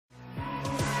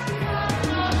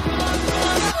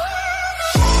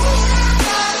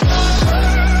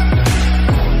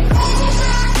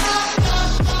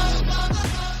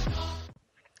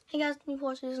welcome to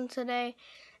watch this. And today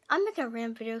I'm making a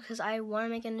random video because I want to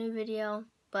make a new video,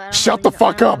 but I don't Shut the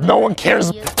fuck up. No one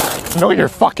cares. Know your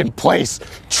fucking place,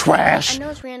 trash. I know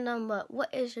it's random, but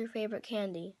what is your favorite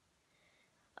candy?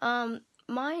 Mine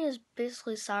is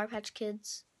basically Sour Patch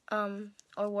Kids, or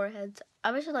Warheads.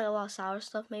 I wish I like a lot of sour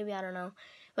stuff, maybe, I don't know.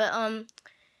 But,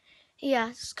 yeah,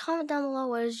 just comment down below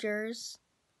what is yours.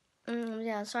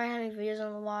 Yeah, sorry I haven't made videos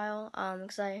in a while,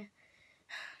 because I've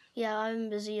been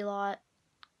busy a lot.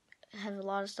 I have a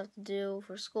lot of stuff to do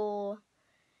for school,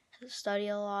 have to study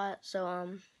a lot, so,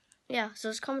 yeah, so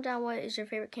just comment down what is your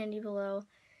favorite candy below.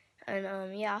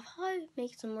 And, yeah, I'll probably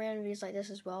make some random videos like this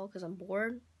as well, because I'm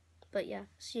bored. But, yeah,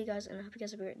 see you guys, and I hope you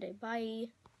guys have a great day. Bye!